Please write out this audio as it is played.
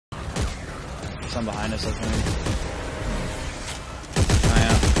some behind us, I think. Oh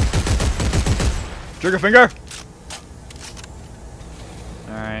yeah. Trigger finger!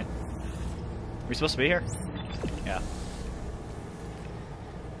 Alright. We supposed to be here? Yeah.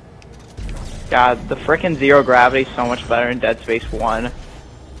 God, the frickin' zero gravity is so much better in Dead Space 1.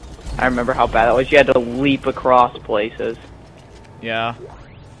 I remember how bad it was. You had to leap across places. Yeah.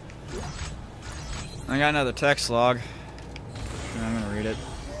 I got another text log. I'm gonna read it.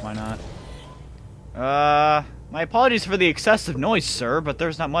 Why not? My apologies for the excessive noise, sir, but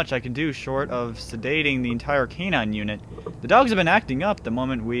there's not much I can do short of sedating the entire canine unit. The dogs have been acting up the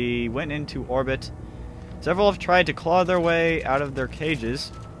moment we went into orbit. Several have tried to claw their way out of their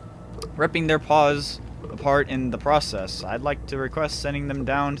cages, ripping their paws apart in the process. I'd like to request sending them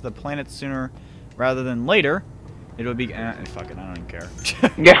down to the planet sooner rather than later. It would be... fuck it, I don't even care.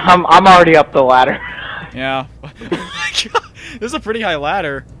 Yeah, I'm already up the ladder. Yeah. This is a pretty high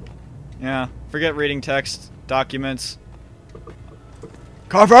ladder. Yeah, forget reading text, documents.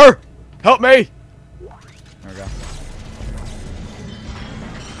 Carver! Help me! There we go.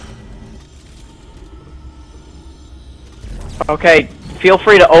 Okay, feel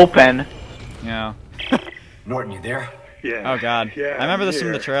free to open. Yeah. Norton, you there? Yeah. Oh god. Yeah, I remember this from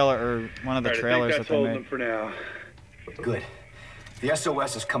here. the trailer, or one of the trailers that they holding made. them for now. Good. The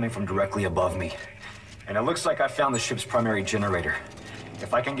SOS is coming from directly above me. And it looks like I found the ship's primary generator.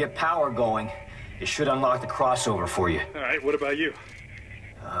 If I can get power going, it should unlock the crossover for you. Alright, what about you?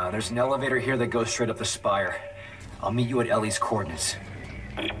 There's an elevator here that goes straight up the spire. I'll meet you at Ellie's coordinates.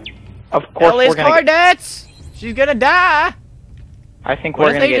 Of course Ellie's we're gonna coordinates! She's gonna die! I think What we're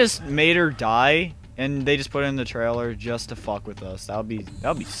if gonna they get... just made her die, and they just put it in the trailer just to fuck with us? That would be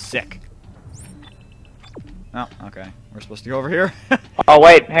sick. Oh, okay. We're supposed to go over here? Oh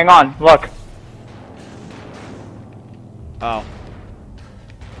wait, hang on, look. Oh.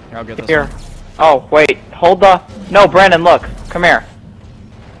 Here, I'll get this Here. one. Oh, wait, hold the... No, Brandon, look. Come here.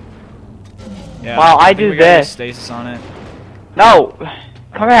 Yeah, While I think do we gotta use this... stasis on it. No!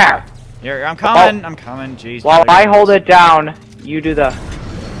 Come here! Here, I'm coming! I'm coming, jeez. While I hold it down, you do the...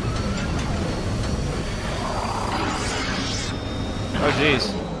 Oh,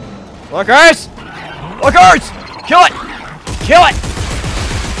 jeez. Lookers! Lookers! Kill it! Kill it!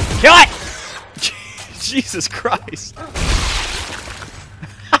 Kill it! Jesus Christ.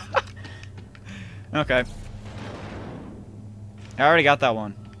 Okay. I already got that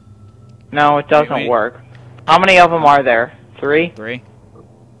one. No, it doesn't Wait. work. How many of them are there? 3? 3.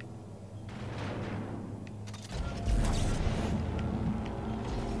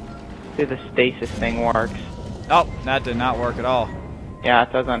 See, the stasis thing works. Oh, that did not work at all. Yeah,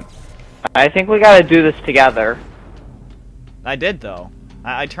 it doesn't. I think we gotta do this together. I did, though.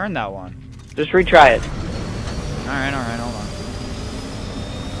 I turned that one. Just retry it. Alright, hold on.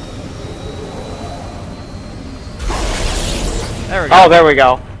 There we go. Oh, there we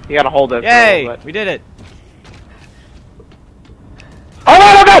go. You gotta hold it for a Yay! little bit. We did it. Oh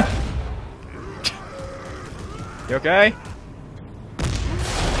my god! You okay?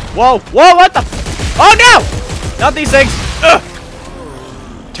 Whoa! Whoa! What the? Oh no! Not these things! Ugh!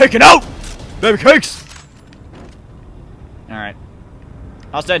 Taken out! Baby cakes! Alright.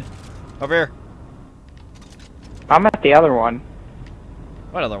 Austin! Over here. I'm at the other one.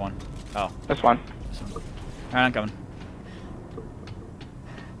 What other one? Oh. This one. Alright, I'm coming.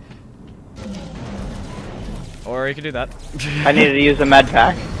 Or you can do that. I needed to use a med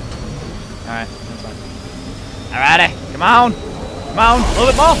pack. Alright, that's fine. Alrighty, come on! Come on, a little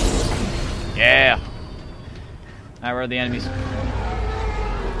bit more! Yeah! Alright, where are the enemies?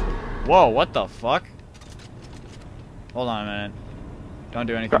 Whoa, what the fuck? Hold on a minute. Don't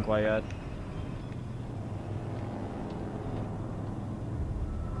do anything quite yet.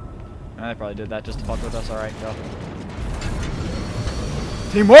 They probably did that just to fuck with us. Alright, go.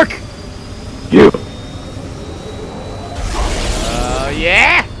 Teamwork! You!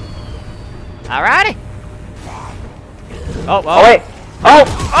 Yeah! Alrighty! Oh, Oh wait! Oh!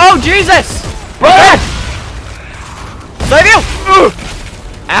 Oh, Jesus! Run! Save you! Ugh.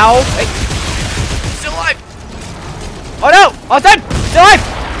 Ow! Hey. Still alive! Oh no! Austin! Still alive!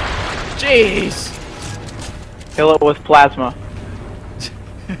 Jeez! Kill it with plasma.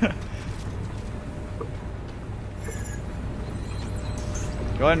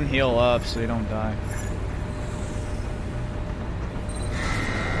 Go ahead and heal up so you don't die.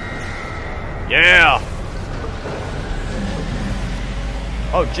 Yeah!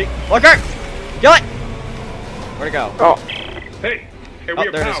 Oh, gee. Looker! Kill it! Where'd it go? Oh. Hey, we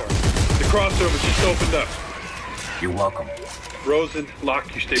have there it is. power. The crossover just opened up. You're welcome. Rosen,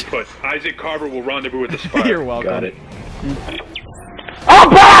 Locke, you stay put. Isaac Carver will rendezvous at the spire. You're welcome. Got it. Oh,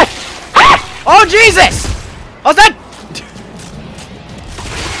 blast! Oh Oh, Jesus! What's that?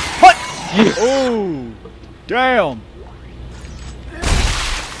 What? Oh, damn.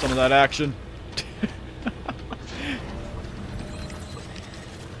 Some of that action.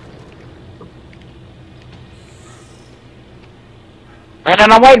 And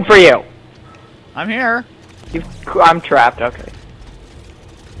I'm waiting for you. I'm here. I'm trapped. Okay.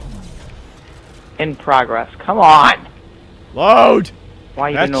 In progress. Come on. Load! Why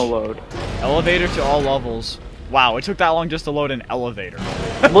you didn't load? Elevator to all levels. Wow, it took that long just to load an elevator.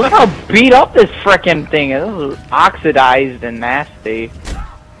 Look how beat up this frickin' thing is. This is oxidized and nasty.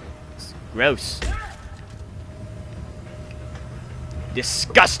 It's gross.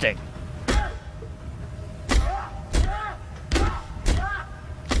 Disgusting.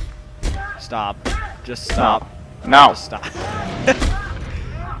 Stop. Just stop. No. Just stop.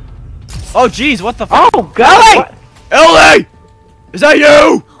 Oh, jeez, what the fuck? Oh, God! Ellie! Is that you?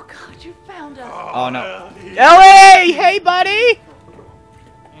 Oh God, you found us. Oh, no. Ellie! Hey, buddy!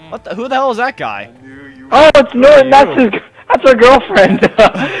 What the? Who the hell is that guy? Oh, it's Norton. That's her girlfriend.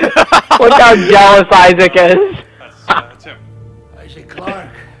 Look how jealous Isaac is. That's him. Isaac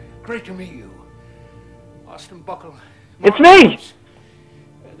Clarke, great to meet you. Austin Buckle. It's me!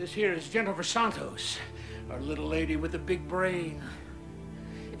 This here is Jennifer Santos, our little lady with the big brain.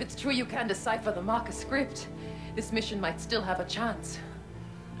 If it's true you can decipher the marker script, this mission might still have a chance.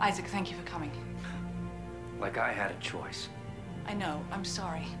 Isaac, thank you for coming. Like I had a choice. I know, I'm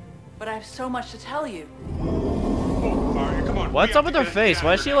sorry. But I have so much to tell you. Oh, Mario, come on. What's up with her face?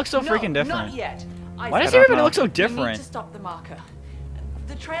 Why does she look so freaking different? Not yet. Isaac, Why does everybody look so we need different? to stop the marker.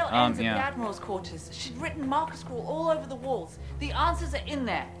 The trail ends at yeah. the Admiral's quarters. She'd written marker scroll all over the walls. The answers are in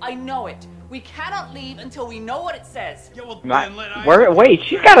there. I know it. We cannot leave until we know what it says. Yeah, well, Wait,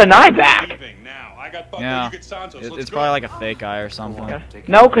 she's got an eye back. Now. I got Buckley, Yeah. you get Santos. Let's It's go. probably like a fake eye or something.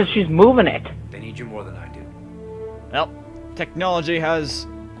 No, because she's moving it. They need you more than I do. Well, technology has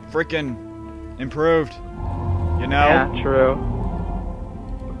freaking improved. You know? Yeah, true.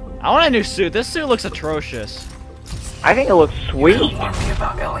 I want a new suit. This suit looks atrocious. I think it looks sweet. Warn me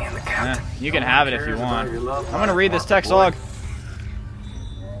about Ellie and the captain. You can have it if you want. I'm gonna read this text log.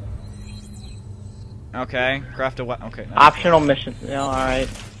 Okay, craft a weapon. Okay. No. Optional mission. Yeah, alright.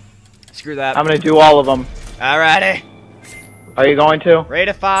 Screw that. I'm gonna do all of them. Alrighty. Are you going to? Rate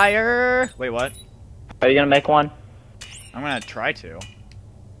of fire. Wait, what? Are you gonna make one? I'm gonna try to.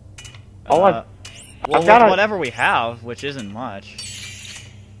 Oh, Well, I've got with a- whatever we have, which isn't much.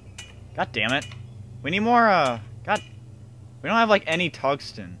 God damn it. We need more, God. We don't have, like, any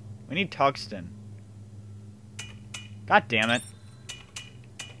tungsten. We need tungsten. God damn it.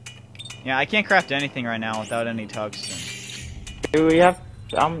 Yeah, I can't craft anything right now without any tungsten. do we have?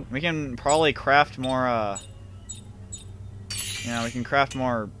 We can probably craft more, we can craft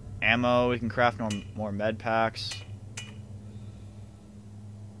more ammo, we can craft more med packs.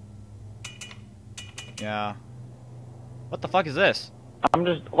 Yeah. What the fuck is this? let's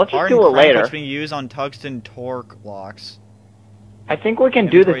just Hardened do it crank later. which being used on tungsten torque locks. I think we can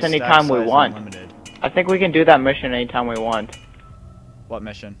do this Inventory stack anytime we size want. unlimited. I think we can do that mission anytime we want. What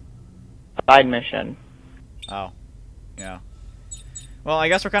mission? Side mission. Oh. Yeah. Well, I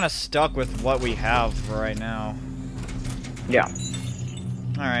guess we're kind of stuck with what we have for right now. Yeah.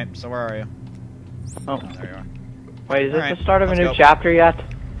 Alright, so where are you? Oh. There you are. Wait, is this Alright, the start of a let's new go. chapter yet? Wait,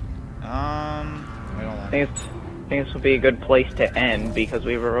 hold on. I think this would be a good place to end because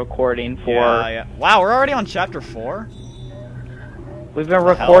we were recording for. Yeah. Wow, we're already on chapter 4? We've been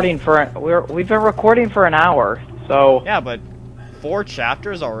recording for we've been recording for an hour, so. Yeah, but 4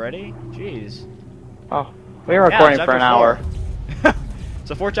 chapters already? Jeez. Oh, we were recording for an hour.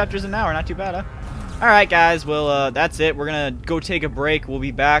 So 4 chapters an hour, not too bad, huh? Alright guys, well that's it. We're gonna go take a break. We'll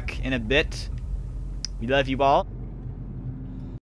be back in a bit. We love you all.